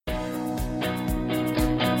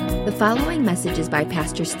The following message is by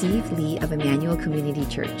Pastor Steve Lee of Emmanuel Community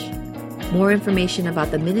Church. More information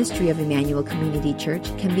about the ministry of Emmanuel Community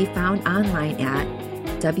Church can be found online at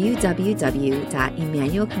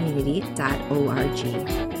www.emmanuelcommunity.org.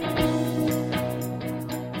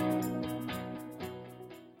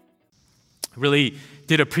 I really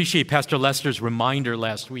did appreciate Pastor Lester's reminder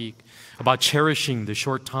last week about cherishing the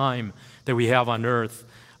short time that we have on earth.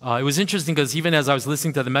 It was interesting because even as I was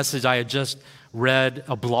listening to the message, I had just read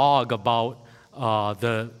a blog about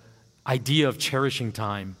the idea of cherishing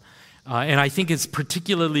time. And I think it's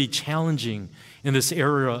particularly challenging in this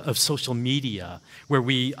era of social media where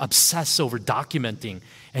we obsess over documenting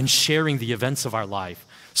and sharing the events of our life.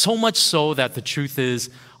 So much so that the truth is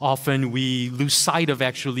often we lose sight of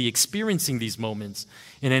actually experiencing these moments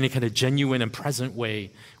in any kind of genuine and present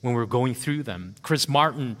way when we're going through them. Chris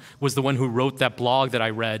Martin was the one who wrote that blog that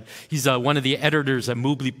I read. He's one of the editors at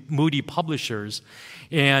Moody Publishers.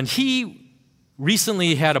 And he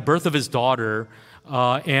recently had a birth of his daughter.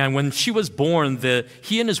 And when she was born,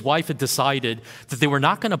 he and his wife had decided that they were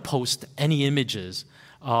not going to post any images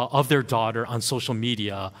of their daughter on social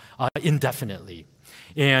media indefinitely.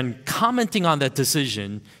 And commenting on that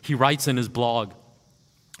decision, he writes in his blog,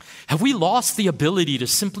 "Have we lost the ability to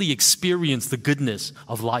simply experience the goodness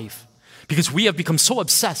of life because we have become so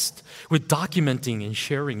obsessed with documenting and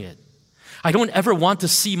sharing it? I don't ever want to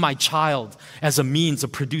see my child as a means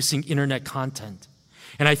of producing internet content.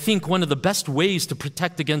 And I think one of the best ways to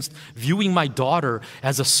protect against viewing my daughter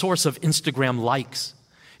as a source of Instagram likes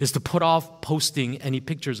is to put off posting any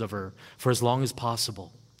pictures of her for as long as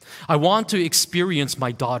possible. I want to experience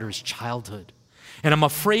my daughter's childhood. And I'm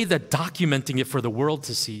afraid that documenting it for the world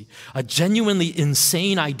to see, a genuinely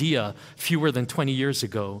insane idea fewer than 20 years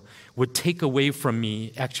ago, would take away from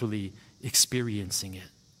me actually experiencing it.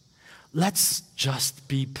 Let's just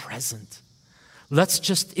be present. Let's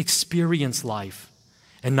just experience life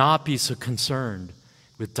and not be so concerned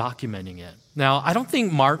with documenting it." Now, I don't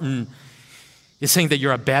think Martin is saying that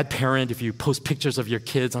you're a bad parent if you post pictures of your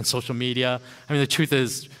kids on social media. I mean, the truth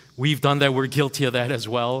is, we've done that. We're guilty of that as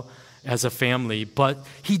well as a family. But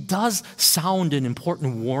he does sound an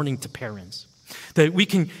important warning to parents that we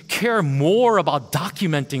can care more about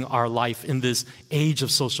documenting our life in this age of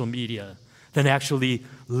social media than actually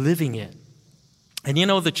living it. And you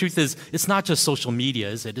know, the truth is, it's not just social media,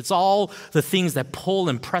 is it? It's all the things that pull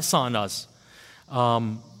and press on us.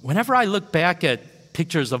 Whenever I look back at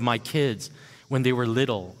pictures of my kids when they were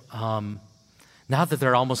little, now that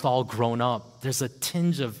they're almost all grown up, there's a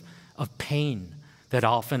tinge of pain that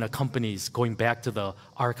often accompanies going back to the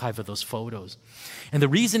archive of those photos. And the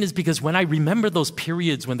reason is because when I remember those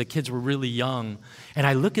periods when the kids were really young, and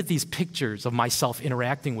I look at these pictures of myself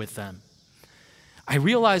interacting with them, I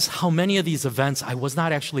realize how many of these events I was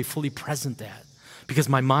not actually fully present at because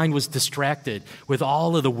my mind was distracted with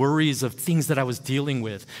all of the worries of things that I was dealing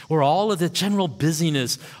with or all of the general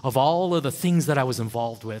busyness of all of the things that I was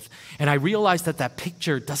involved with. And I realized that that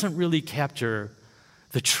picture doesn't really capture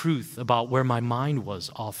the truth about where my mind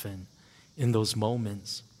was often in those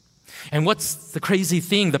moments. And what's the crazy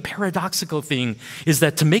thing, the paradoxical thing, is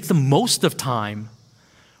that to make the most of time,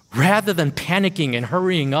 rather than panicking and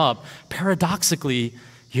hurrying up, paradoxically,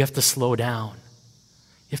 you have to slow down.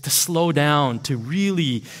 You have to slow down to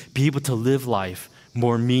really be able to live life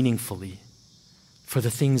more meaningfully for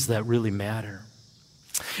the things that really matter.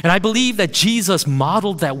 And I believe that Jesus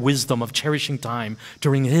modeled that wisdom of cherishing time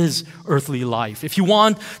during his earthly life. If you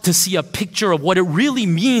want to see a picture of what it really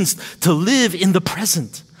means to live in the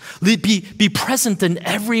present, be present in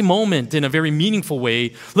every moment in a very meaningful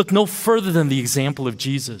way, look no further than the example of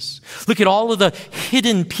Jesus. Look at all of the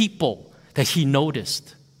hidden people that he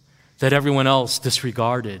noticed that everyone else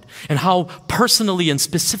disregarded, and how personally and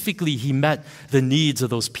specifically he met the needs of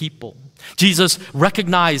those people. Jesus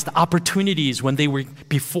recognized opportunities when they were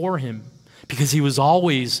before him because he was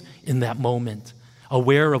always in that moment,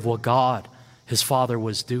 aware of what God, his Father,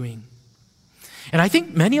 was doing. And I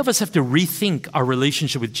think many of us have to rethink our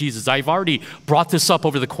relationship with Jesus. I've already brought this up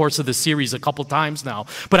over the course of the series a couple times now,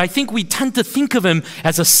 but I think we tend to think of him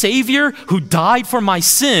as a Savior who died for my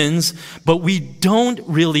sins, but we don't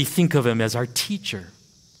really think of him as our teacher,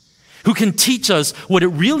 who can teach us what it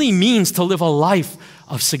really means to live a life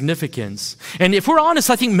of significance. And if we're honest,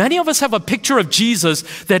 I think many of us have a picture of Jesus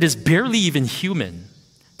that is barely even human.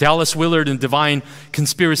 Dallas Willard in Divine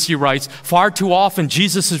Conspiracy writes, "Far too often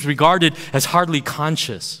Jesus is regarded as hardly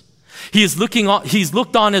conscious. He's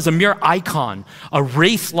looked on as a mere icon, a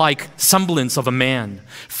wraith-like semblance of a man,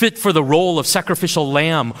 fit for the role of sacrificial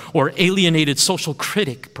lamb or alienated social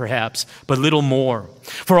critic, perhaps, but little more.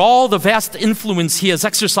 For all the vast influence he has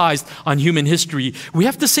exercised on human history, we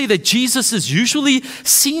have to say that Jesus is usually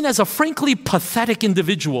seen as a frankly pathetic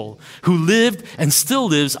individual who lived and still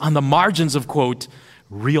lives on the margins of, quote,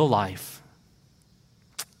 real life.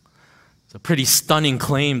 It's a pretty stunning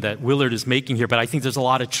claim that Willard is making here, but I think there's a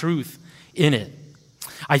lot of truth in it.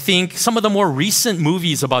 I think some of the more recent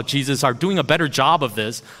movies about Jesus are doing a better job of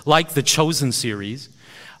this, like the Chosen series,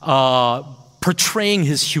 portraying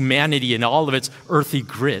his humanity and all of its earthy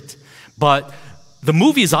grit. But the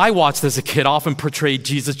movies I watched as a kid often portrayed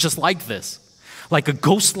Jesus just like this, like a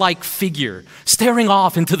ghost-like figure staring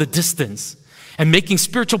off into the distance and making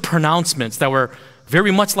spiritual pronouncements that were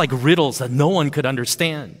very much like riddles that no one could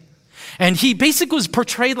understand. And he basically was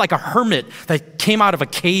portrayed like a hermit that came out of a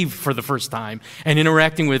cave for the first time and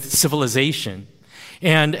interacting with civilization.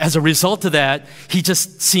 And as a result of that, he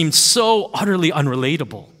just seemed so utterly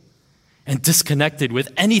unrelatable and disconnected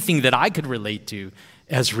with anything that I could relate to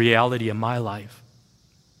as reality in my life.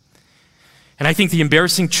 And I think the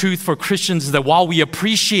embarrassing truth for Christians is that while we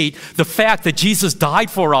appreciate the fact that Jesus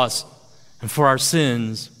died for us and for our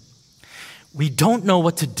sins, we don't know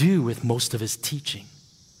what to do with most of his teaching.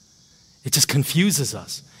 It just confuses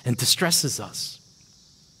us and distresses us.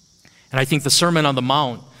 And I think the Sermon on the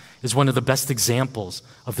Mount is one of the best examples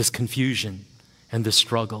of this confusion and this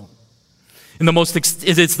struggle.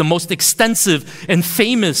 It's the most extensive and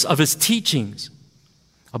famous of his teachings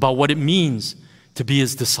about what it means to be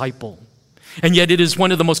his disciple. And yet it is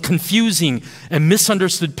one of the most confusing and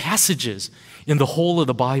misunderstood passages in the whole of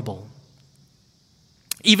the Bible.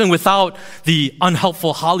 Even without the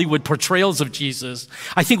unhelpful Hollywood portrayals of Jesus,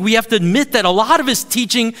 I think we have to admit that a lot of his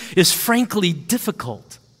teaching is frankly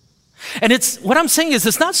difficult. And what I'm saying is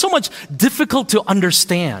it's not so much difficult to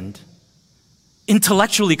understand,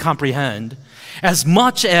 intellectually comprehend, as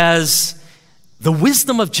much as the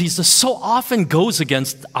wisdom of Jesus so often goes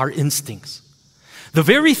against our instincts. The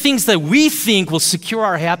very things that we think will secure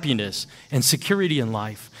our happiness and security in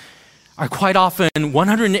life are quite often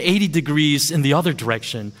 180 degrees in the other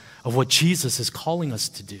direction of what Jesus is calling us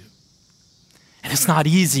to do. And it's not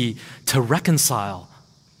easy to reconcile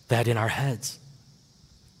that in our heads.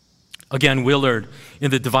 Again, Willard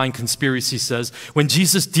in The Divine Conspiracy says, when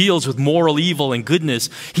Jesus deals with moral evil and goodness,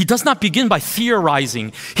 he does not begin by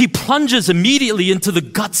theorizing. He plunges immediately into the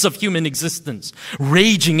guts of human existence.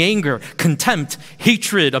 Raging anger, contempt,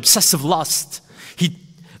 hatred, obsessive lust.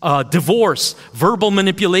 Divorce, verbal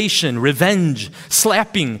manipulation, revenge,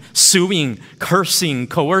 slapping, suing, cursing,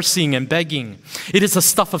 coercing, and begging. It is the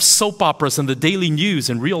stuff of soap operas and the daily news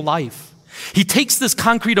in real life. He takes this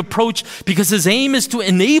concrete approach because his aim is to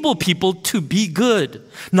enable people to be good,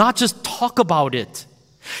 not just talk about it.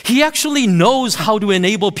 He actually knows how to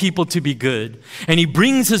enable people to be good, and he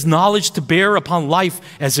brings his knowledge to bear upon life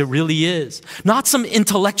as it really is, not some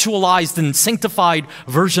intellectualized and sanctified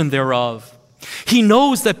version thereof. He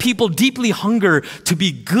knows that people deeply hunger to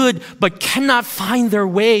be good but cannot find their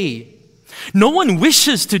way. No one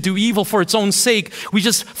wishes to do evil for its own sake. We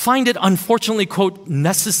just find it, unfortunately, quote,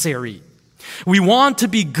 necessary. We want to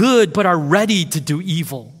be good but are ready to do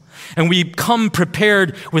evil. And we come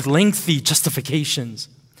prepared with lengthy justifications.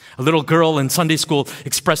 A little girl in Sunday school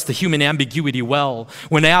expressed the human ambiguity well.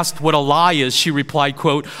 When asked what a lie is, she replied,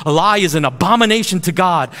 quote, a lie is an abomination to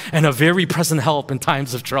God and a very present help in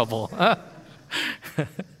times of trouble.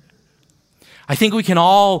 I think we can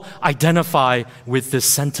all identify with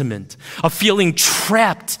this sentiment of feeling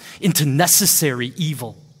trapped into necessary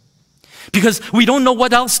evil because we don't know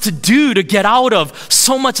what else to do to get out of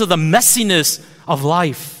so much of the messiness of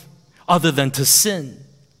life other than to sin,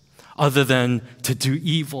 other than to do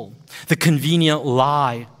evil. The convenient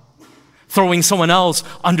lie, throwing someone else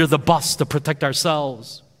under the bus to protect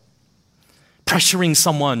ourselves, pressuring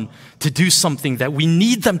someone to do something that we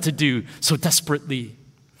need them to do so desperately,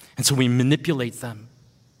 and so we manipulate them.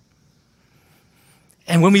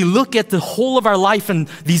 And when we look at the whole of our life and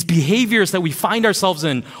these behaviors that we find ourselves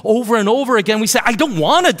in over and over again, we say, I don't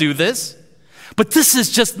want to do this, but this is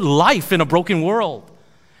just life in a broken world,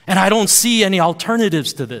 and I don't see any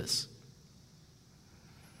alternatives to this.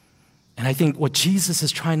 And I think what Jesus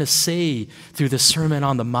is trying to say through the Sermon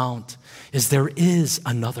on the Mount is there is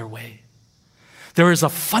another way. There is a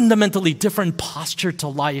fundamentally different posture to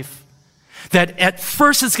life that at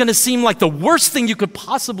first it's going to seem like the worst thing you could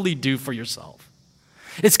possibly do for yourself.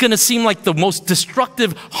 It's going to seem like the most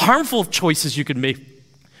destructive, harmful choices you could make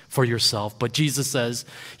for yourself. But Jesus says,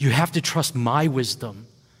 you have to trust my wisdom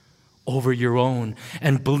over your own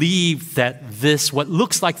and believe that this, what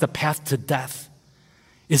looks like the path to death,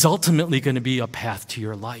 is ultimately going to be a path to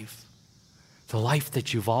your life, the life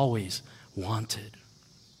that you've always wanted.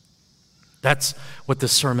 That's what the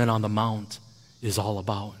Sermon on the Mount is all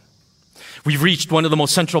about. We've reached one of the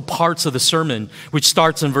most central parts of the sermon, which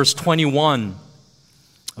starts in verse 21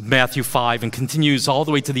 of Matthew 5 and continues all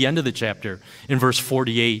the way to the end of the chapter in verse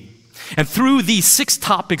 48. And through these 6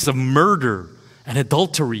 topics of murder and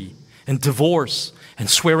adultery and divorce and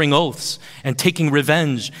swearing oaths and taking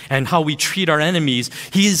revenge and how we treat our enemies,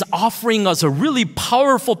 he is offering us a really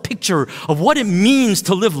powerful picture of what it means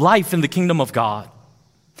to live life in the kingdom of God.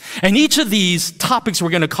 And each of these topics we're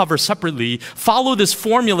going to cover separately follow this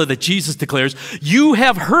formula that Jesus declares. You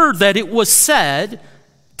have heard that it was said, ...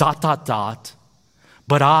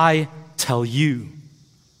 but I tell you.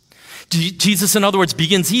 Jesus, in other words,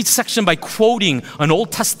 begins each section by quoting an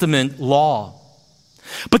Old Testament law.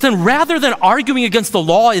 But then rather than arguing against the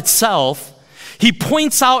law itself, he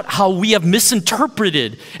points out how we have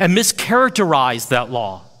misinterpreted and mischaracterized that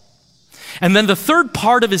law. And then the third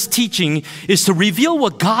part of his teaching is to reveal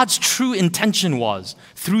what God's true intention was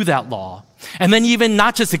through that law. And then even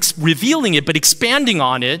not just revealing it, but expanding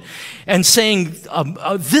on it and saying,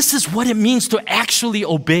 this is what it means to actually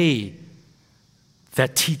obey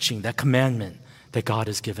that teaching, that commandment that God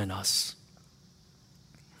has given us.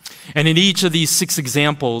 And in each of these 6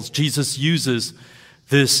 examples, Jesus uses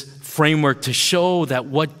this framework to show that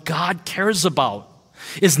what God cares about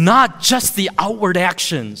is not just the outward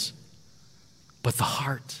actions, but the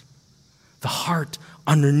heart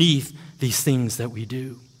underneath these things that we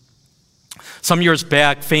do. Some years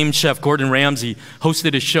back, famed chef Gordon Ramsay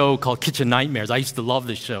hosted a show called Kitchen Nightmares. I used to love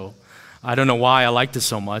this show. I don't know why I liked it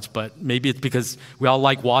so much, but maybe it's because we all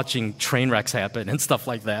like watching train wrecks happen and stuff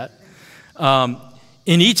like that.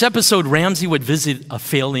 In each episode, Ramsay would visit a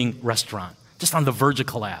failing restaurant, just on the verge of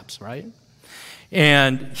collapse, right?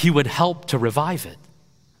 And he would help to revive it.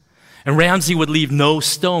 And Ramsay would leave no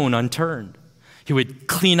stone unturned. He would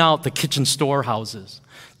clean out the kitchen storehouses,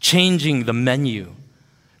 changing the menu,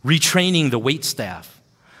 retraining the wait staff.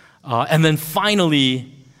 And then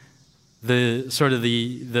finally,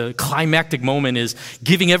 the climactic moment is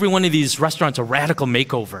giving every one of these restaurants a radical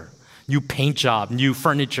makeover. New paint job, new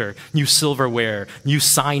furniture, new silverware, new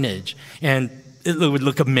signage. And it would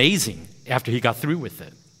look amazing after he got through with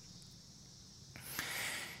it.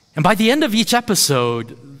 And by the end of each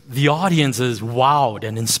episode, the audience is wowed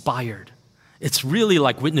and inspired. It's really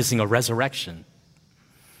like witnessing a resurrection.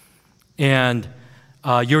 And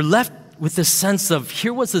you're left with this sense of,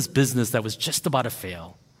 here was this business that was just about to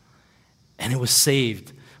fail, and it was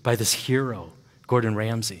saved by this hero, Gordon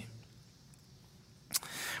Ramsay.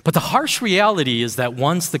 But the harsh reality is that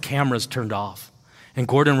once the cameras turned off and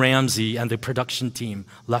Gordon Ramsay and the production team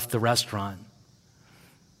left the restaurant,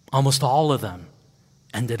 almost all of them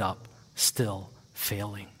ended up still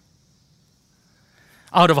failing.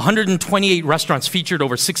 Out of 128 restaurants featured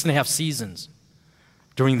over 6.5 seasons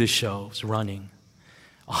during the show's running,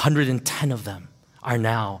 110 of them are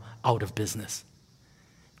now out of business,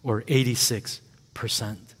 or 86%.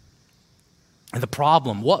 And the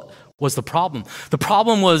problem, what was the problem? The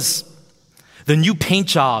problem was the new paint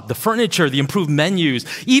job, the furniture, the improved menus,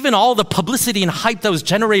 even all the publicity and hype that was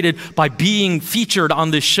generated by being featured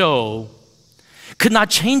on this show could not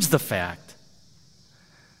change the fact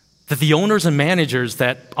that the owners and managers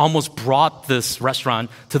that almost brought this restaurant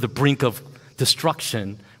to the brink of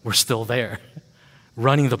destruction were still there,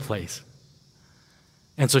 running the place.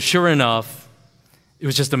 And so sure enough, it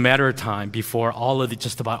was just a matter of time before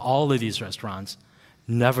just about all of these restaurants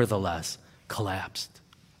nevertheless collapsed.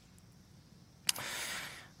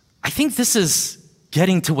 I think this is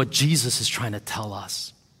getting to what Jesus is trying to tell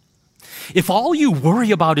us. If all you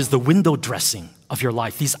worry about is the window dressing of your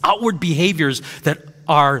life, these outward behaviors that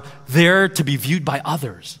are there to be viewed by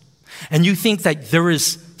others, and you think that there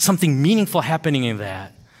is something meaningful happening in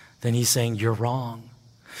that, then he's saying you're wrong.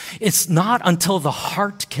 It's not until the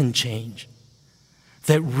heart can change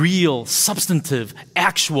that real, substantive,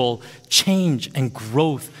 actual change and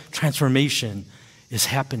growth, transformation is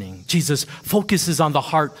happening. Jesus focuses on the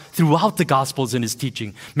heart throughout the Gospels in his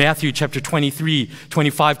teaching. Matthew chapter 23,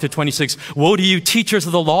 25 to 26. Woe to you, teachers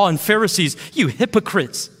of the law and Pharisees, you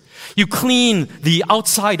hypocrites! You clean the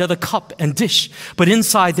outside of the cup and dish, but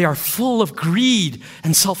inside they are full of greed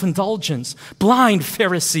and self-indulgence. Blind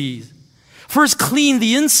Pharisees! First clean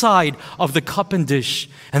the inside of the cup and dish,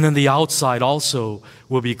 and then the outside also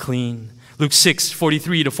will be clean. Luke 6,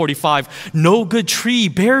 43 to 45. No good tree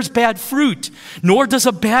bears bad fruit, nor does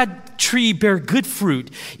a bad tree bear good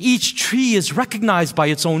fruit. Each tree is recognized by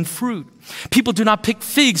its own fruit. People do not pick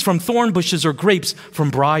figs from thorn bushes or grapes from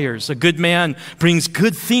briars. A good man brings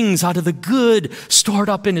good things out of the good stored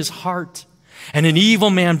up in his heart. And an evil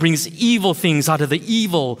man brings evil things out of the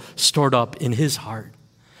evil stored up in his heart.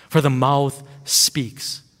 For the mouth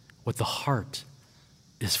speaks what the heart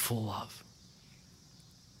is full of.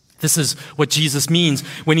 This is what Jesus means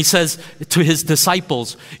when he says to his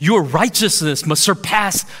disciples, your righteousness must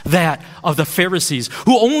surpass that of the Pharisees,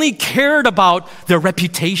 who only cared about their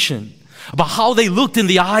reputation, about how they looked in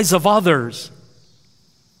the eyes of others.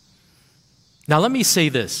 Now let me say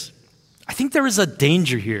this. I think there is a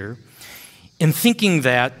danger here in thinking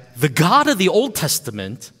that the God of the Old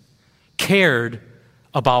Testament cared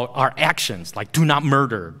about our actions, like do not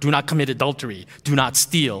murder, do not commit adultery, do not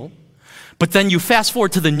steal. But then you fast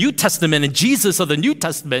forward to the New Testament, and Jesus of the New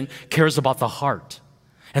Testament cares about the heart.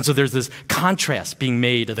 And so there's this contrast being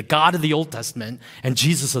made of the God of the Old Testament and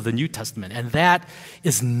Jesus of the New Testament. And that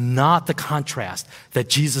is not the contrast that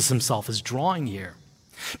Jesus himself is drawing here.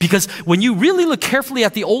 Because when you really look carefully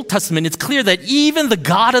at the Old Testament, it's clear that even the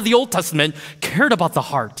God of the Old Testament cared about the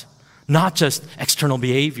heart, not just external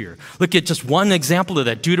behavior. Look at just one example of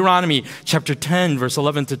that. Deuteronomy chapter 10, verse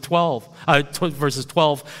 11 to 12, verses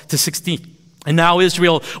 12 to 16. And now,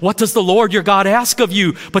 Israel, what does the Lord your God ask of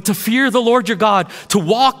you but to fear the Lord your God, to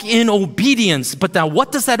walk in obedience? But now,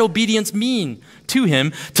 what does that obedience mean to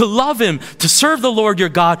him? To love him, to serve the Lord your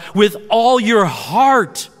God with all your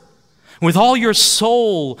heart, with all your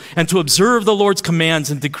soul, and to observe the Lord's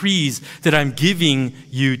commands and decrees that I'm giving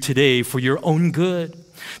you today for your own good.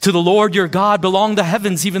 To the Lord your God belong the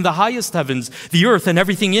heavens, even the highest heavens, the earth and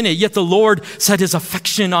everything in it. Yet the Lord set his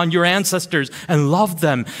affection on your ancestors and loved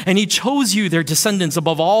them. And he chose you, their descendants,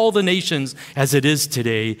 above all the nations as it is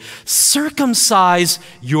today. Circumcise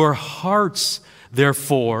your hearts,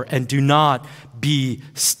 therefore, and do not be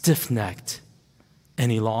stiff-necked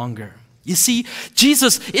any longer. You see,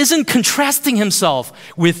 Jesus isn't contrasting himself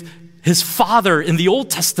with his Father in the Old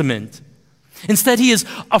Testament. Instead, he is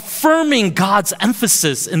affirming God's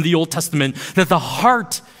emphasis in the Old Testament that the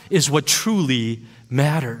heart is what truly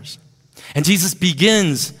matters. And Jesus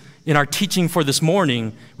begins in our teaching for this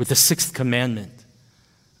morning with the sixth commandment,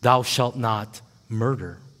 thou shalt not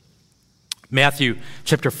murder. Matthew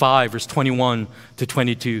chapter 5, verse 21 to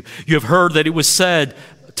 22. You have heard that it was said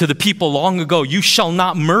to the people long ago, you shall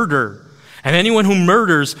not murder, and anyone who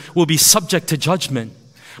murders will be subject to judgment.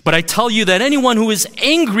 But I tell you that anyone who is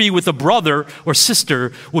angry with a brother or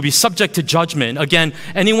sister will be subject to judgment. Again,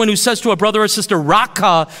 anyone who says to a brother or sister,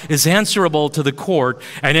 Raka, is answerable to the court.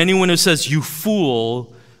 And anyone who says, you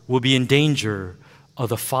fool, will be in danger of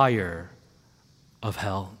the fire of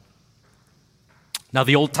hell. Now,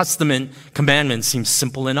 the Old Testament commandment seems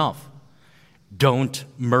simple enough. Don't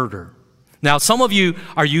murder. Now, some of you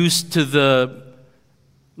are used to the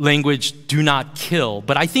language, do not kill.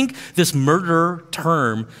 But I think this murder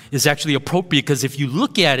term is actually appropriate because if you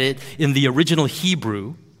look at it in the original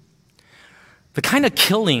Hebrew, the kind of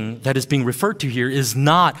killing that is being referred to here is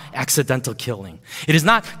not accidental killing. It is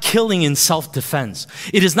not killing in self-defense.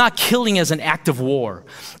 It is not killing as an act of war.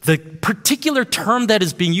 The particular term that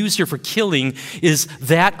is being used here for killing is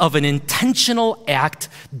that of an intentional act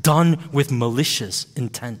done with malicious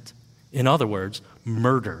intent. In other words,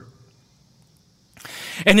 murder.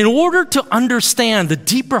 And in order to understand the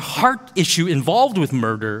deeper heart issue involved with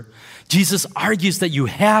murder, Jesus argues that you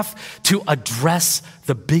have to address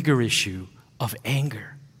the bigger issue of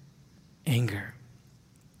anger. Anger.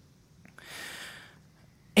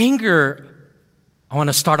 Anger, I want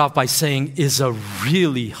to start off by saying, is a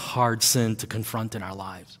really hard sin to confront in our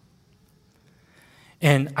lives.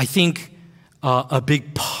 And I think a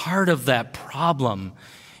big part of that problem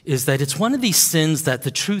is that it's one of these sins that the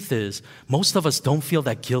truth is, most of us don't feel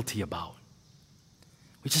that guilty about.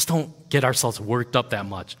 We just don't get ourselves worked up that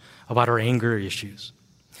much about our anger issues.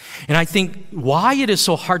 And I think why it is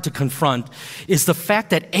so hard to confront is the fact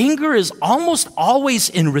that anger is almost always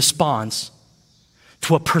in response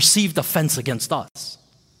to a perceived offense against us.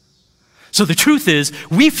 So the truth is,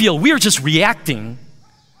 we feel we are just reacting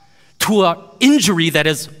to an injury that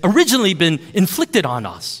has originally been inflicted on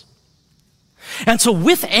us. And so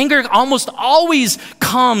with anger almost always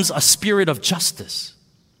comes a spirit of justice,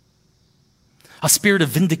 a spirit of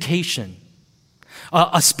vindication,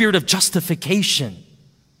 a spirit of justification.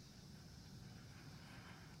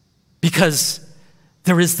 Because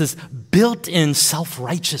there is this built-in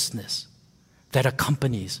self-righteousness that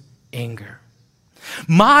accompanies anger.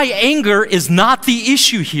 My anger is not the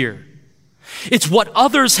issue here. It's what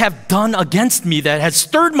others have done against me that has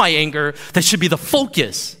stirred my anger that should be the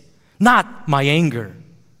focus. Not my anger.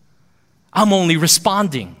 I'm only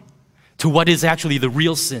responding to what is actually the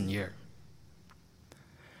real sin here.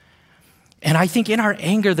 And I think in our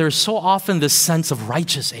anger, there's so often this sense of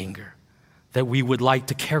righteous anger that we would like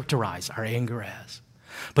to characterize our anger as.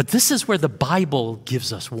 But this is where the Bible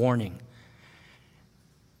gives us warning.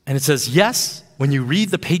 And it says, yes, when you read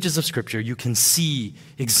the pages of Scripture, you can see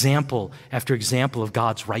example after example of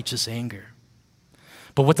God's righteous anger.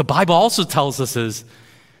 But what the Bible also tells us is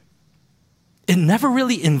it never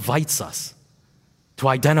really invites us to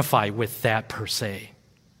identify with that per se.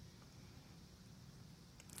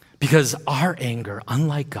 Because our anger,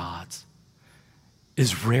 unlike God's,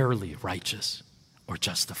 is rarely righteous or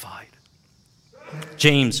justified.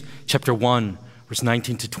 James chapter 1, verse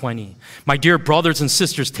 19 to 20. My dear brothers and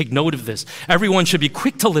sisters, take note of this. Everyone should be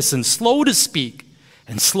quick to listen, slow to speak,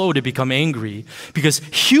 and slow to become angry, because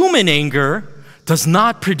human anger does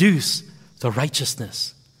not produce the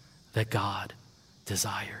righteousness that God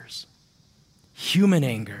desires. Human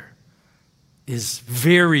anger is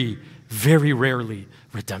very, very rarely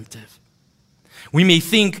redemptive. We may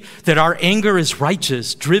think that our anger is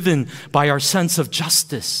righteous, driven by our sense of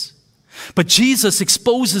justice. But Jesus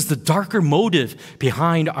exposes the darker motive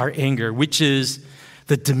behind our anger, which is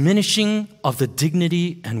the diminishing of the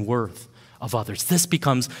dignity and worth of others. This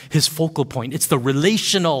becomes his focal point. It's the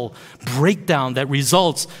relational breakdown that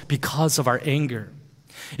results because of our anger.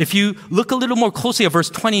 If you look a little more closely at verse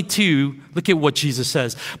 22, look at what Jesus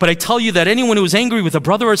says. But I tell you that anyone who is angry with a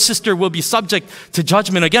brother or sister will be subject to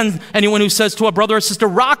judgment. Again, anyone who says to a brother or sister,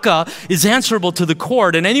 Raka, is answerable to the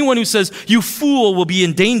court. And anyone who says, you fool, will be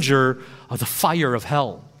in danger of the fire of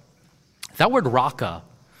hell. That word Raka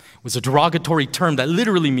was a derogatory term that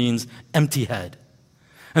literally means empty head.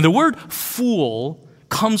 And the word fool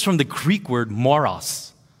comes from the Greek word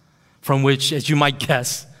moros, from which, as you might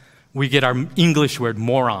guess, we get our English word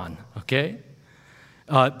moron, okay?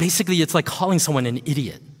 Basically, it's like calling someone an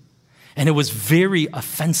idiot. And it was very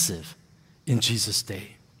offensive in Jesus'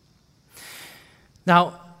 day.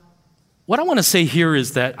 Now, what I want to say here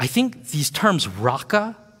is that I think these terms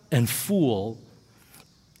raka and fool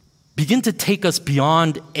begin to take us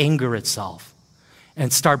beyond anger itself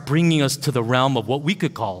and start bringing us to the realm of what we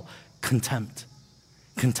could call contempt.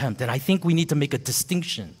 Contempt. And I think we need to make a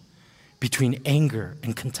distinction between anger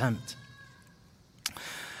and contempt.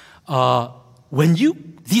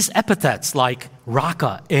 These epithets like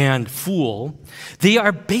raka and fool, they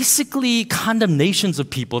are basically condemnations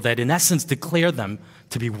of people that in essence declare them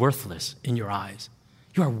to be worthless in your eyes.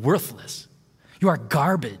 You are worthless. You are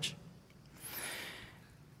garbage.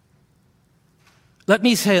 Let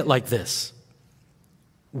me say it like this.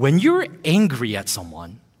 When you're angry at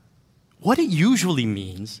someone, what it usually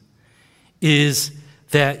means is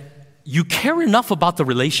that you care enough about the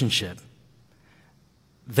relationship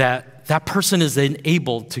that that person is then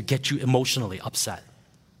able to get you emotionally upset,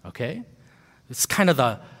 okay? It's kind of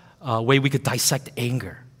the way we could dissect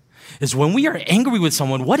anger. Is when we are angry with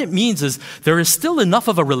someone, what it means is there is still enough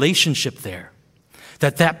of a relationship there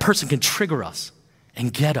that that person can trigger us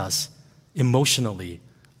and get us emotionally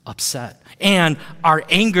upset. And our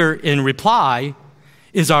anger in reply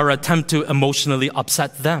is our attempt to emotionally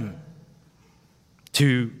upset them,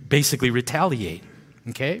 to basically retaliate,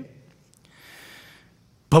 okay?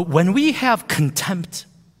 But when we have contempt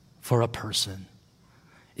for a person,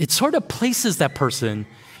 it sort of places that person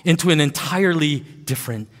into an entirely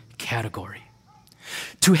different category.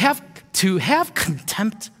 To have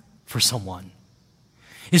contempt for someone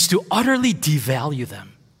is to utterly devalue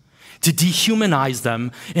them, to dehumanize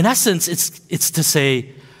them. In essence, it's to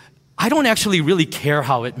say, I don't actually really care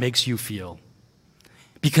how it makes you feel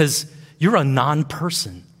because you're a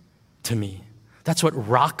non-person to me. That's what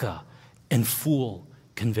raka and fool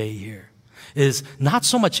convey here, is not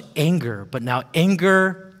so much anger, but now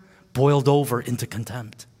anger boiled over into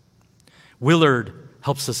contempt. Willard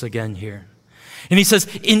helps us again here. And he says,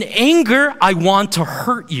 in anger, I want to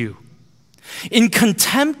hurt you. In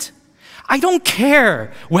contempt, I don't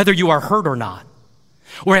care whether you are hurt or not,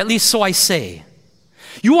 or at least so I say.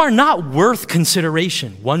 You are not worth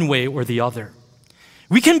consideration one way or the other.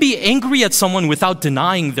 We can be angry at someone without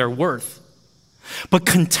denying their worth. But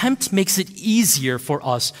contempt makes it easier for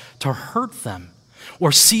us to hurt them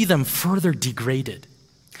or see them further degraded.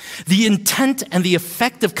 The intent and the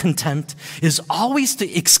effect of contempt is always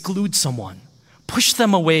to exclude someone, push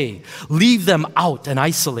them away, leave them out and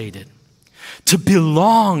isolated. To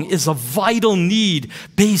belong is a vital need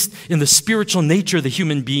based in the spiritual nature of the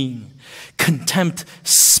human being. Contempt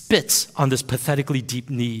spits on this pathetically deep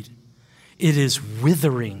need. It is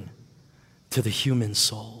withering to the human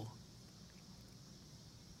soul.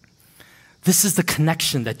 This is the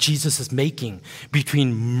connection that Jesus is making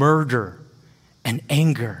between murder and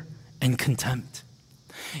anger and contempt.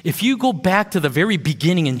 If you go back to the very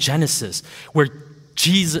beginning in Genesis, where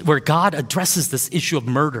God addresses this issue of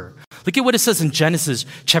murder, look at what it says in Genesis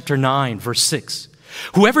chapter 9, verse 6.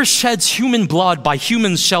 Whoever sheds human blood, by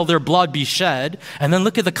humans shall their blood be shed. And then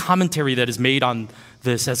look at the commentary that is made on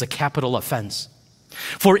this as a capital offense.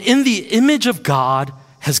 For in the image of God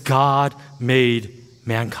has God made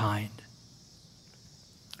mankind.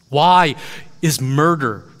 Why is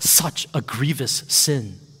murder such a grievous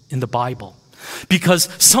sin in the Bible? Because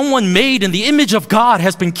someone made in the image of God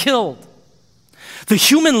has been killed. The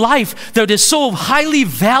human life that is so highly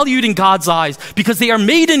valued in God's eyes because they are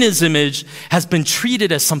made in His image has been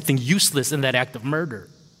treated as something useless in that act of murder.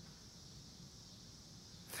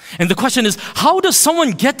 And the question is, how does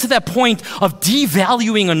someone get to that point of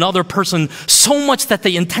devaluing another person so much that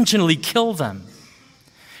they intentionally kill them?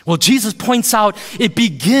 Well, Jesus points out it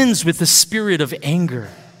begins with the spirit of anger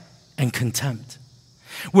and contempt,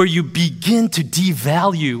 where you begin to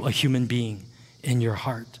devalue a human being in your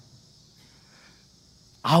heart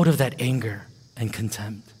out of that anger and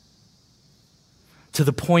contempt, to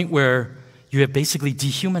the point where you have basically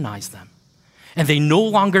dehumanized them. And they no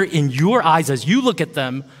longer, in your eyes, as you look at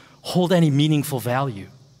them, hold any meaningful value.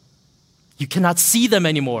 You cannot see them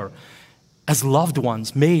anymore as loved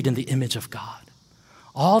ones made in the image of God.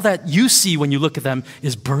 All that you see when you look at them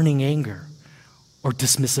is burning anger or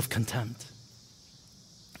dismissive contempt.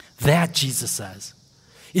 That, Jesus says,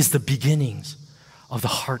 is the beginnings of the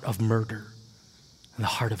heart of murder in the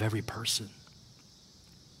heart of every person.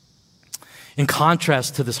 In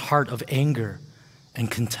contrast to this heart of anger and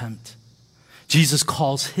contempt, Jesus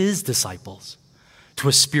calls His disciples to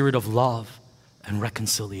a spirit of love and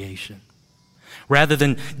reconciliation. Rather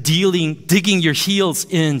than digging your heels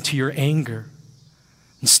into your anger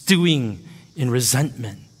and stewing in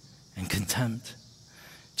resentment and contempt,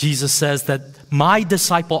 Jesus says that my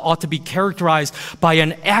disciple ought to be characterized by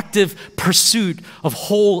an active pursuit of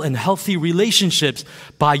whole and healthy relationships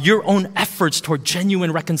by your own efforts toward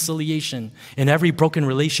genuine reconciliation in every broken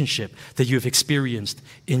relationship that you have experienced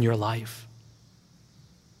in your life.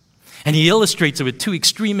 And He illustrates it with two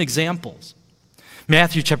extreme examples.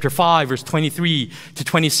 Matthew chapter 5, verse 23 to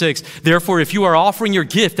 26. Therefore, if you are offering your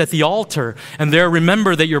gift at the altar and there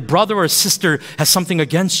remember that your brother or sister has something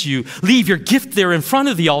against you, leave your gift there in front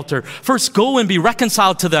of the altar. First go and be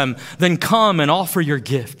reconciled to them, then come and offer your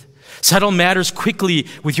gift. Settle matters quickly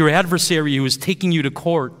with your adversary who is taking you to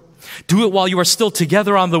court. Do it while you are still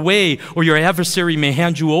together on the way, or your adversary may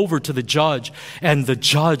hand you over to the judge, and the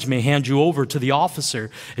judge may hand you over to the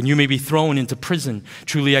officer, and you may be thrown into prison.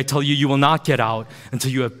 Truly, I tell you, you will not get out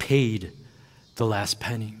until you have paid the last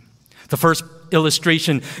penny. The first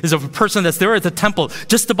illustration is of a person that's there at the temple,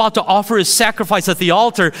 just about to offer his sacrifice at the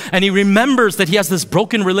altar, and he remembers that he has this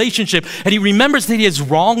broken relationship, and he remembers that he has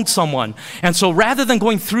wronged someone. And so rather than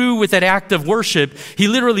going through with that act of worship, he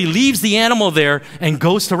literally leaves the animal there and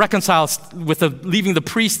goes to reconcile leaving the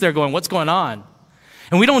priest there going, what's going on?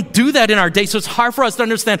 And we don't do that in our day, so it's hard for us to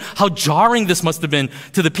understand how jarring this must have been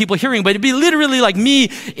to the people hearing. But it'd be literally like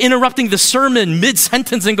me interrupting the sermon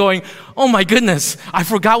mid-sentence and going, oh my goodness, I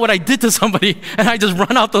forgot what I did to somebody, and I just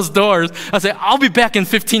run out those doors. I say, I'll be back in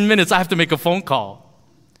 15 minutes, I have to make a phone call.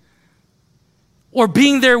 Or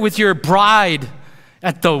being there with your bride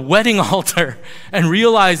at the wedding altar and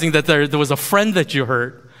realizing that there was a friend that you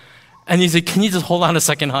hurt, and you say, can you just hold on a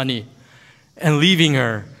second, honey? And leaving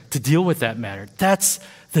her to deal with that matter. That's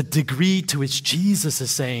the degree to which Jesus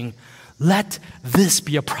is saying, let this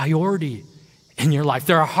be a priority in your life.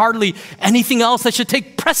 There are hardly anything else that should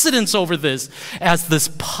take precedence over this, as this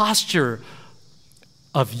posture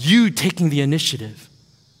of you taking the initiative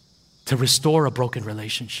to restore a broken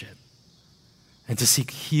relationship and to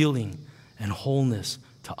seek healing and wholeness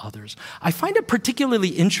to others. I find it particularly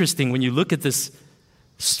interesting when you look at this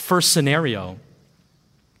first scenario,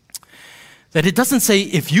 that it doesn't say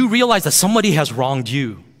if you realize that somebody has wronged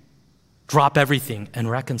you, drop everything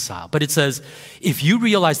and reconcile. But it says if you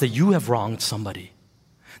realize that you have wronged somebody.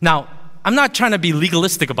 Now, I'm not trying to be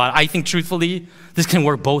legalistic about it. I think truthfully, this can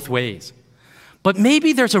work both ways. But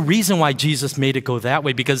maybe there's a reason why Jesus made it go that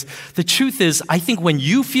way, because the truth is, I think when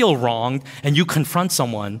you feel wronged and you confront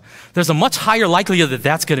someone, there's a much higher likelihood that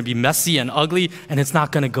that's going to be messy and ugly and it's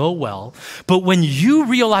not going to go well. But when you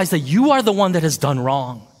realize that you are the one that has done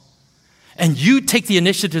wrong, and you take the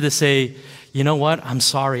initiative to say, you know what, I'm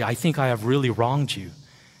sorry, I think I have really wronged you.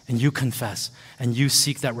 And you confess, and you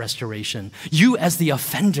seek that restoration. You, as the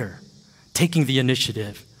offender, taking the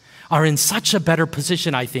initiative, are in such a better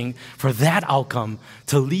position, I think, for that outcome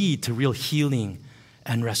to lead to real healing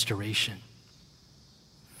and restoration.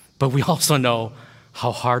 But we also know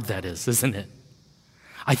how hard that is, isn't it?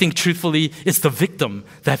 I think truthfully, it's the victim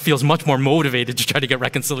that feels much more motivated to try to get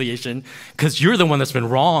reconciliation because you're the one that's been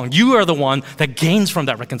wronged. You are the one that gains from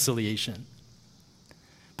that reconciliation.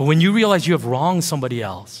 But when you realize you have wronged somebody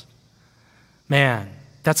else, man,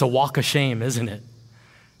 that's a walk of shame, isn't it?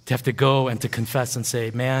 To have to go and to confess and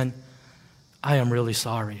say, man, I am really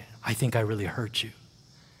sorry. I think I really hurt you.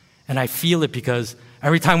 And I feel it because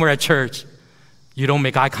every time we're at church, you don't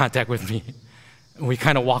make eye contact with me. And we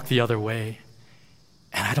kind of walk the other way.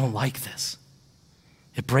 And I don't like this.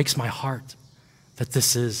 It breaks my heart that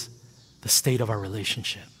this is the state of our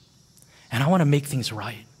relationship. And I want to make things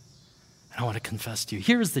right. And I want to confess to you.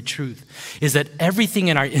 Here's the truth, is that everything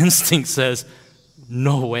in our instinct says,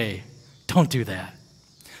 no way, don't do that.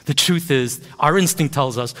 The truth is, our instinct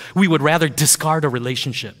tells us we would rather discard a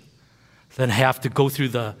relationship than have to go through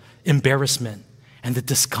the embarrassment and the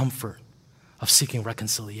discomfort of seeking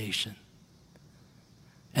reconciliation.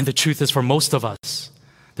 And the truth is, for most of us,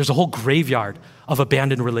 there's a whole graveyard of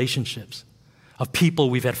abandoned relationships, of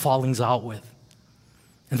people we've had fallings out with.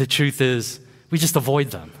 And the truth is, we just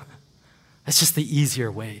avoid them. That's just the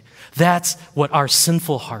easier way. That's what our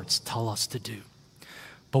sinful hearts tell us to do.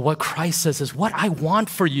 But what Christ says is, what I want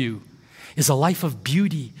for you is a life of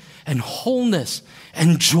beauty and wholeness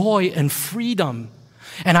and joy and freedom.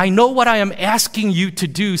 And I know what I am asking you to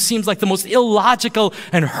do seems like the most illogical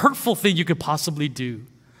and hurtful thing you could possibly do.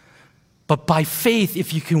 But by faith,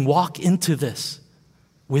 if you can walk into this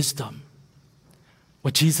wisdom,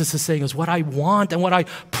 what Jesus is saying is what I want and what I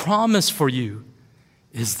promise for you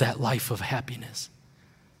is that life of happiness,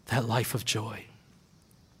 that life of joy.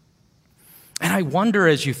 And I wonder,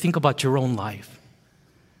 as you think about your own life,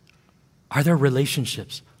 are there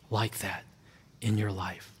relationships like that in your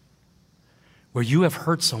life where you have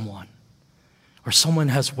hurt someone or someone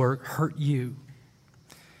has hurt you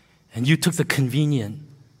and you took the convenient,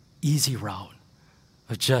 easy route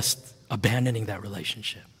of just abandoning that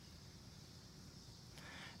relationship?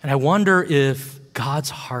 And I wonder if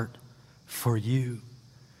God's heart for you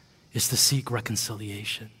is to seek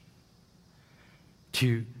reconciliation.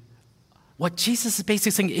 What Jesus is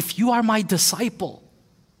basically saying, if you are my disciple,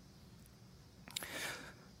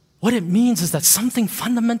 what it means is that something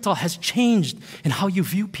fundamental has changed in how you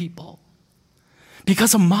view people.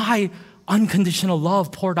 Because of my unconditional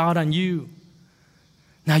love poured out on you,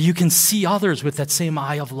 now you can see others with that same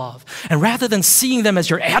eye of love. And rather than seeing them as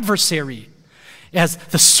your adversary, as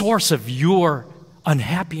the source of your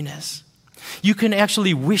unhappiness, you can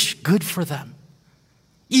actually wish good for them,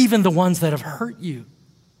 even the ones that have hurt you.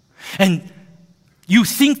 And you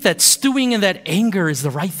think that stewing in that anger is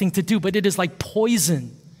the right thing to do, but it is like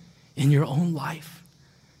poison in your own life,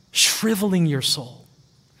 shriveling your soul.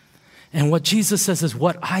 And what Jesus says is,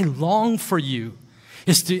 what I long for you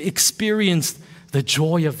is to experience the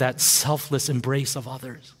joy of that selfless embrace of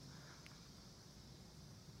others.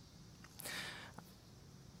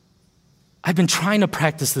 I've been trying to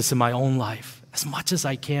practice this in my own life as much as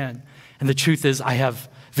I can. And the truth is, I have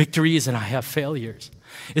victories and I have failures.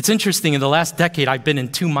 It's interesting, in the last decade, I've been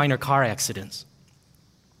in 2 minor car accidents.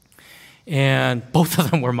 And both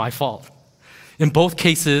of them were my fault. In both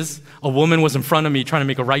cases, a woman was in front of me trying to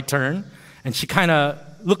make a right turn, and she kind of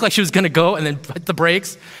looked like she was going to go and then hit the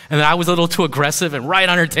brakes, and then I was a little too aggressive and right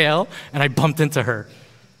on her tail, and I bumped into her.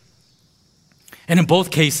 And in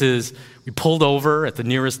both cases, we pulled over at the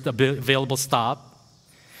nearest available stop.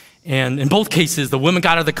 And in both cases, the woman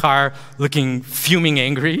got out of the car looking fuming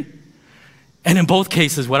angry. And in both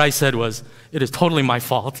cases, what I said was, it is totally my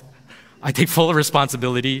fault. I take full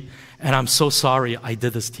responsibility, and I'm so sorry I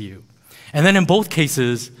did this to you. And then in both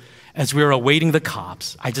cases, as we were awaiting the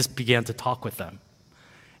cops, I just began to talk with them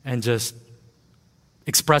and just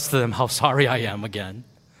express to them how sorry I am again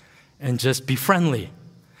and just be friendly.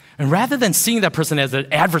 And rather than seeing that person as an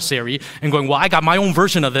adversary and going, well, I got my own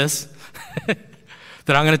version of this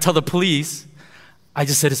that I'm going to tell the police, I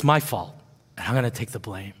just said, it's my fault, and I'm going to take the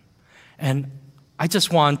blame. And I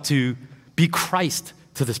just want to be Christ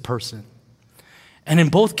to this person. And in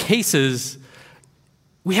both cases,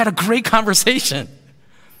 we had a great conversation.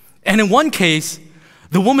 And in one case,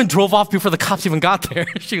 the woman drove off before the cops even got there.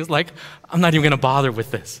 She was like, I'm not even going to bother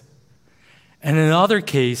with this. And in another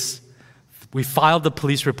case, we filed the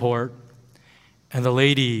police report, and the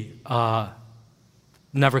lady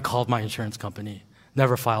never called my insurance company,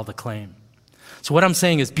 never filed a claim. So what I'm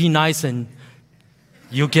saying is, be nice and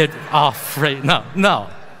you'll get off right. No.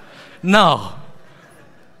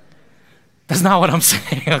 That's not what I'm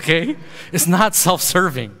saying, okay? It's not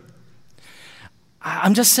self-serving.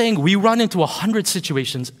 I'm just saying we run into 100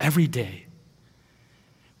 situations every day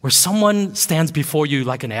where someone stands before you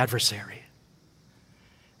like an adversary.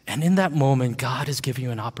 And in that moment, God is giving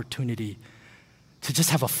you an opportunity to just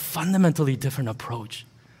have a fundamentally different approach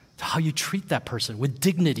to how you treat that person with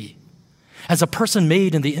dignity, as a person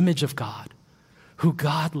made in the image of God, who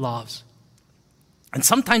God loves. And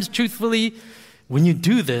sometimes, truthfully, when you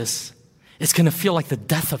do this, it's going to feel like the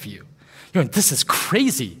death of you. You're like, this is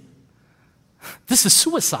crazy. This is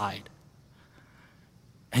suicide.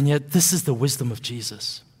 And yet, this is the wisdom of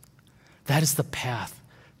Jesus. That is the path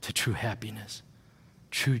to true happiness,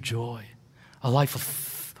 true joy, a life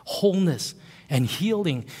of wholeness and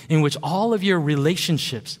healing in which all of your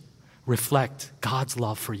relationships reflect God's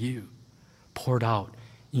love for you, poured out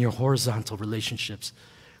in your horizontal relationships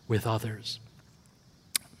with others.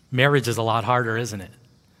 Marriage is a lot harder, isn't it?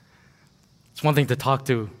 It's one thing to talk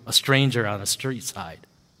to a stranger on a street side,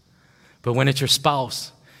 but when it's your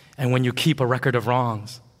spouse and when you keep a record of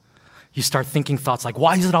wrongs, you start thinking thoughts like,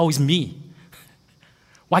 why is it always me?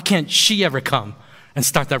 Why can't she ever come and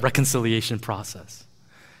start that reconciliation process?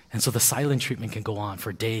 And so the silent treatment can go on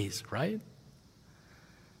for days, right?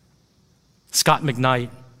 Scott McKnight,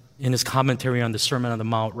 in his commentary on the Sermon on the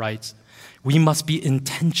Mount, writes, we must be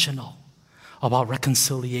intentional about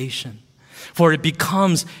reconciliation, for it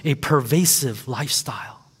becomes a pervasive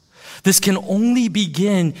lifestyle. This can only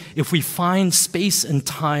begin if we find space and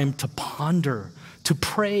time to ponder, to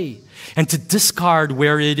pray, and to discard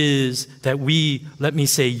where it is that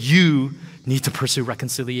you need to pursue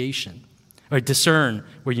reconciliation, or discern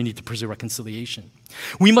where you need to pursue reconciliation.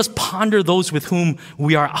 We must ponder those with whom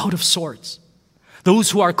we are out of sorts,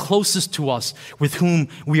 those who are closest to us, with whom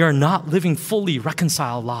we are not living fully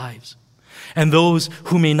reconciled lives, and those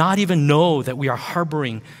who may not even know that we are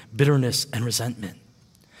harboring bitterness and resentment.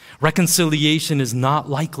 Reconciliation is not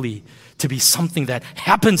likely to be something that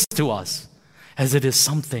happens to us, as it is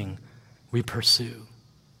something we pursue.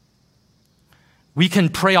 We can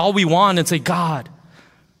pray all we want and say, God,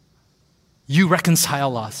 you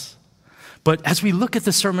reconcile us. But as we look at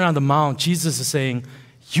the Sermon on the Mount, Jesus is saying,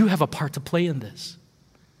 you have a part to play in this,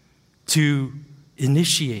 to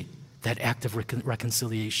initiate that act of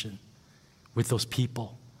reconciliation with those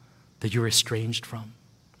people that you're estranged from.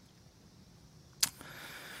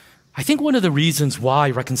 I think one of the reasons why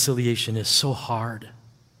reconciliation is so hard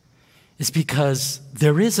is because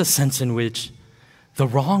there is a sense in which the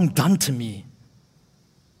wrong done to me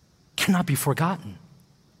cannot be forgotten.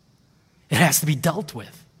 It has to be dealt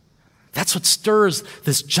with. That's what stirs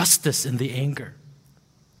this justice and the anger.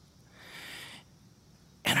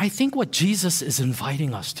 And I think what Jesus is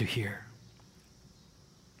inviting us to here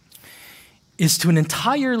is to an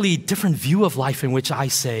entirely different view of life in which I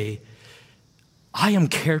say, I am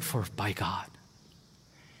cared for by God.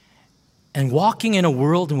 And walking in a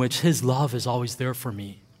world in which His love is always there for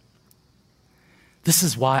me. This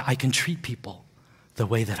is why I can treat people the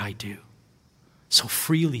way that I do, so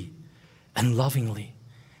freely and lovingly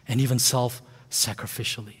and even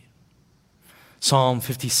self-sacrificially. Psalm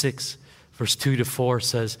 56, verse 2-4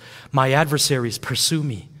 says, my adversaries pursue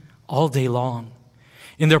me all day long.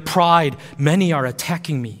 In their pride, many are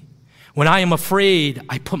attacking me. When I am afraid,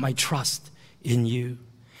 I put my trust in you.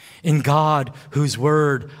 In God, whose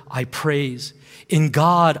word I praise. In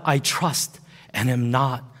God I trust and am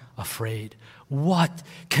not afraid. What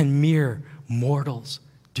can mere mortals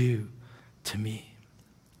do to me?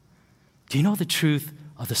 Do you know the truth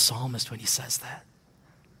of the psalmist when he says that?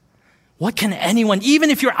 What can anyone,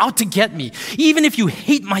 even if you're out to get me, even if you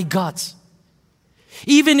hate my guts,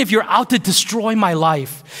 even if you're out to destroy my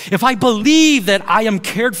life, if I believe that I am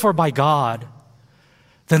cared for by God,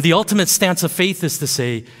 then the ultimate stance of faith is to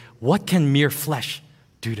say, what can mere flesh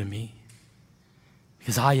do to me?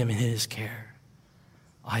 Because I am in His care.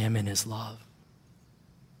 I am in His love.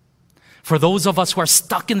 For those of us who are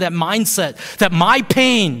stuck in that mindset that my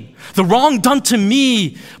pain, the wrong done to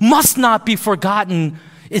me, must not be forgotten,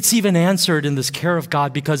 it's even answered in this care of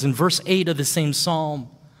God, because in verse 8 of the same psalm,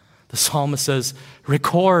 the psalmist says,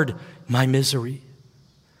 record my misery.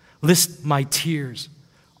 List my tears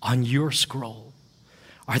on your scroll.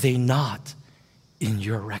 Are they not in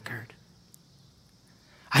your record?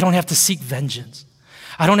 I don't have to seek vengeance.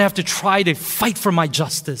 I don't have to try to fight for my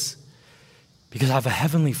justice, because I have a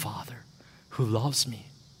heavenly Father who loves me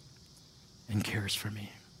and cares for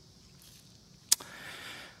me.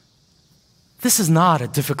 This is not a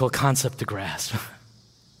difficult concept to grasp.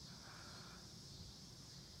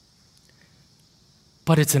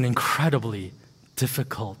 But it's an incredibly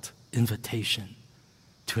difficult invitation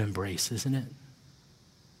to embrace, isn't it?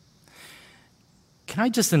 Can I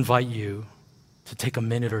just invite you to take a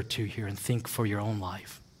minute or two here and think for your own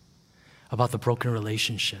life about the broken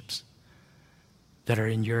relationships that are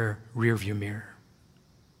in your rearview mirror.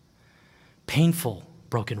 Painful,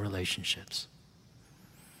 broken relationships.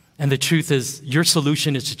 And the truth is, your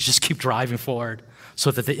solution is to just keep driving forward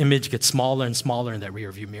so that the image gets smaller and smaller in that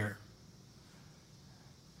rearview mirror.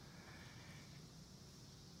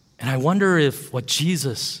 And I wonder if what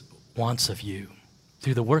Jesus wants of you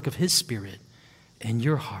through the work of his Spirit in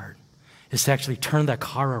your heart is to actually turn that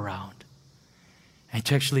car around and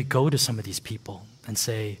to actually go to some of these people and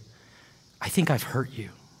say, I think I've hurt you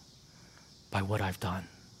by what I've done.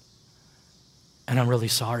 And I'm really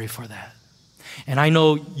sorry for that. And I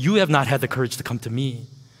know you have not had the courage to come to me,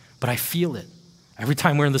 but I feel it every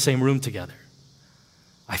time we're in the same room together.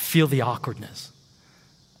 I feel the awkwardness.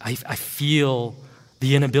 I feel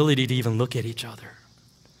the inability to even look at each other.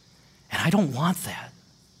 And I don't want that.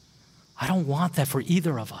 I don't want that for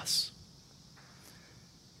either of us.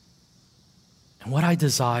 And what I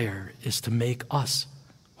desire is to make us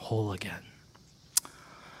whole again.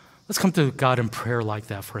 Let's come to God in prayer like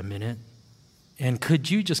that for a minute. And could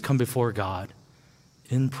you just come before God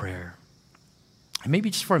in prayer? And maybe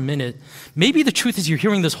just for a minute, maybe the truth is you're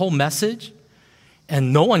hearing this whole message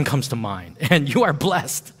and no one comes to mind. And you are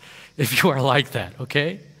blessed if you are like that,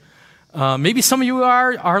 okay? Maybe some of you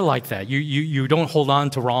are like that. You don't hold on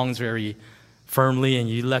to wrongs very firmly and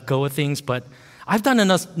you let go of things. But I've done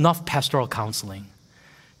enough pastoral counseling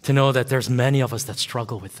to know that there's many of us that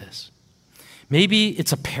struggle with this. Maybe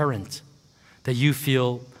it's a parent that you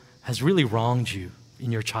feel has really wronged you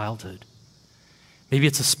in your childhood. Maybe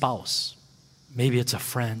it's a spouse. Maybe it's a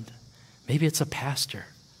friend. Maybe it's a pastor.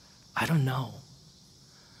 I don't know.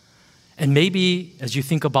 And maybe as you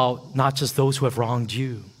think about not just those who have wronged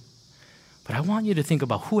you, but I want you to think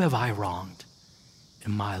about who have I wronged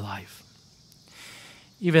in my life.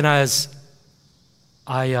 Even as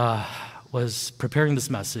I was preparing this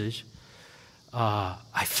message,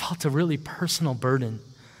 I felt a really personal burden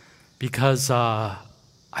because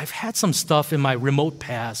I've had some stuff in my remote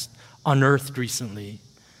past unearthed recently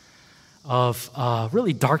of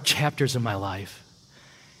really dark chapters in my life.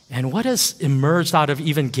 And what has emerged out of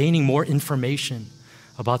even gaining more information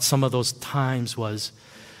about some of those times was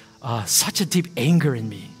such a deep anger in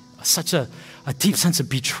me, such a deep sense of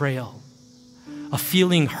betrayal, of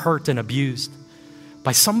feeling hurt and abused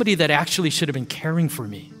by somebody that actually should have been caring for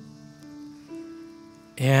me.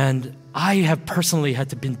 And I have personally had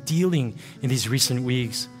to been dealing in these recent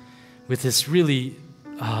weeks with this really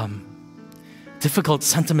difficult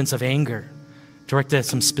sentiments of anger directed at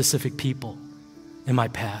some specific people in my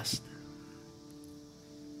past.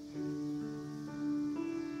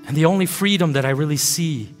 And the only freedom that I really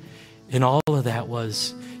see in all of that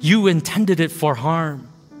was you intended it for harm,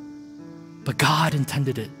 but God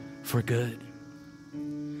intended it for good.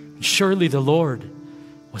 And surely the Lord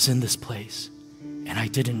was in this place, and I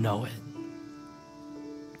didn't know it.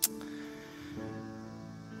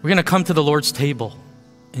 We're going to come to the Lord's table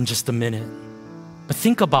in just a minute. But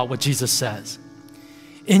think about what Jesus says.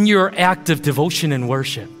 In your act of devotion and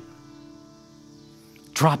worship,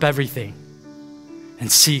 drop everything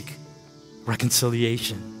and seek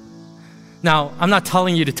reconciliation. Now, I'm not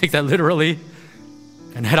telling you to take that literally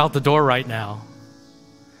and head out the door right now.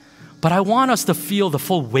 But I want us to feel the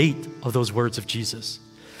full weight of those words of Jesus.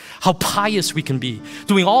 How pious we can be,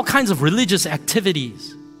 doing all kinds of religious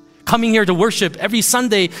activities, coming here to worship every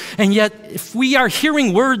Sunday, and yet if we are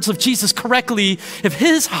hearing words of Jesus correctly, if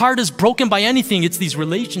his heart is broken by anything, it's these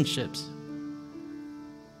relationships.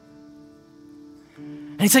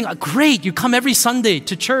 And he's saying, great, you come every Sunday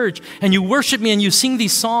to church and you worship me and you sing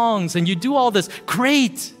these songs and you do all this,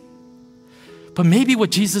 great. But maybe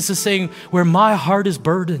what Jesus is saying, where my heart is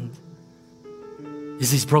burdened,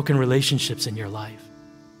 is these broken relationships in your life.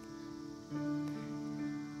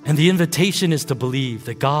 And the invitation is to believe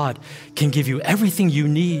that God can give you everything you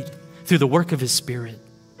need through the work of his Spirit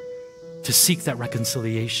to seek that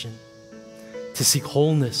reconciliation, to seek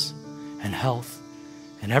wholeness and health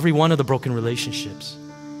in every one of the broken relationships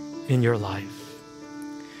in your life.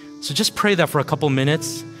 So just pray that for a couple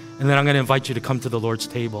minutes, and then I'm going to invite you to come to the Lord's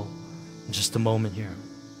table in just a moment here.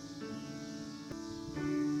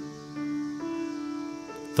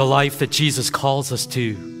 The life that Jesus calls us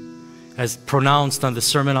to, as pronounced on the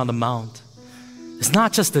Sermon on the Mount, is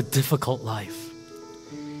not just a difficult life.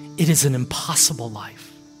 It is an impossible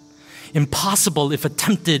life. Impossible if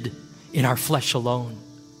attempted in our flesh alone.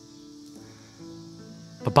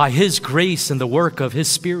 But by his grace and the work of his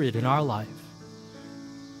Spirit in our life,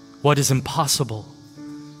 what is impossible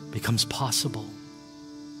becomes possible.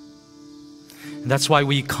 And that's why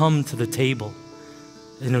we come to the table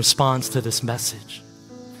in response to this message.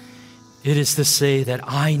 It is to say that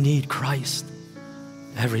I need Christ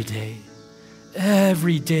every day,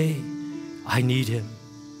 every day I need him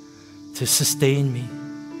to sustain me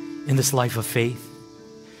in this life of faith.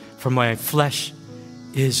 For my flesh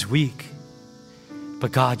is weak,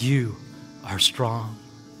 but God, you are strong.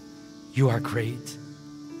 You are great.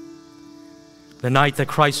 The night that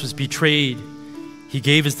Christ was betrayed, he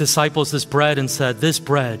gave his disciples this bread and said, this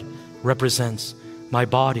bread represents my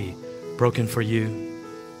body broken for you.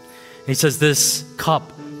 And he says, this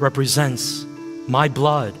cup represents my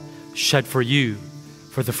blood shed for you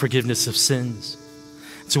for the forgiveness of sins.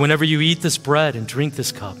 So whenever you eat this bread and drink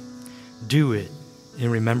this cup, do it in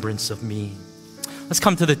remembrance of me. Let's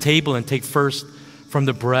come to the table and take first from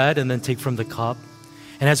the bread and then take from the cup.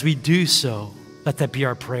 And as we do so, let that be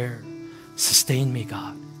our prayer. Sustain me,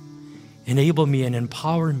 God. Enable me and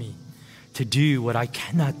empower me to do what I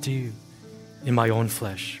cannot do in my own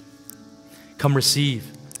flesh. Come receive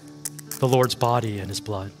the Lord's body and his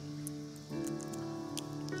blood.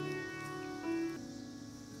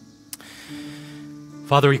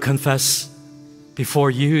 Father, we confess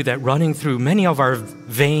before you that running through many of our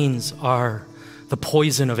veins are the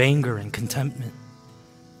poison of anger and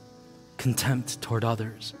contempt toward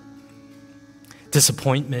others,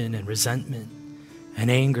 disappointment and resentment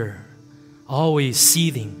and anger, always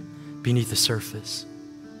seething beneath the surface.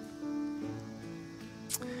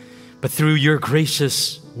 But through your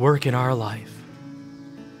gracious work in our life,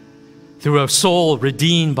 through a soul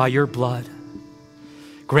redeemed by your blood,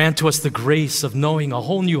 grant to us the grace of knowing a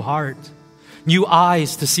whole new heart, new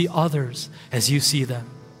eyes to see others as you see them.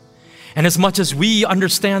 And as much as we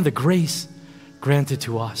understand the grace granted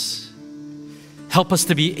to us, help us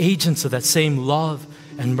to be agents of that same love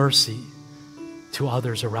and mercy to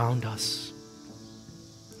others around us.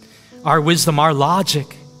 Our wisdom, our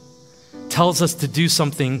logic tells us to do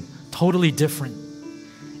something totally different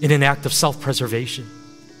in an act of self-preservation.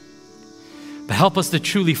 But help us to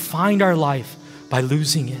truly find our life by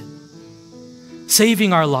losing it,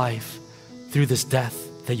 saving our life through this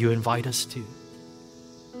death that you invite us to.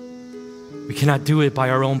 We cannot do it by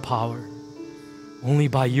our own power. Only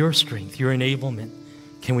by your strength, your enablement,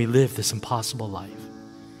 can we live this impossible life.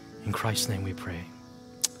 In Christ's name we pray.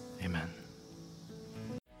 Amen.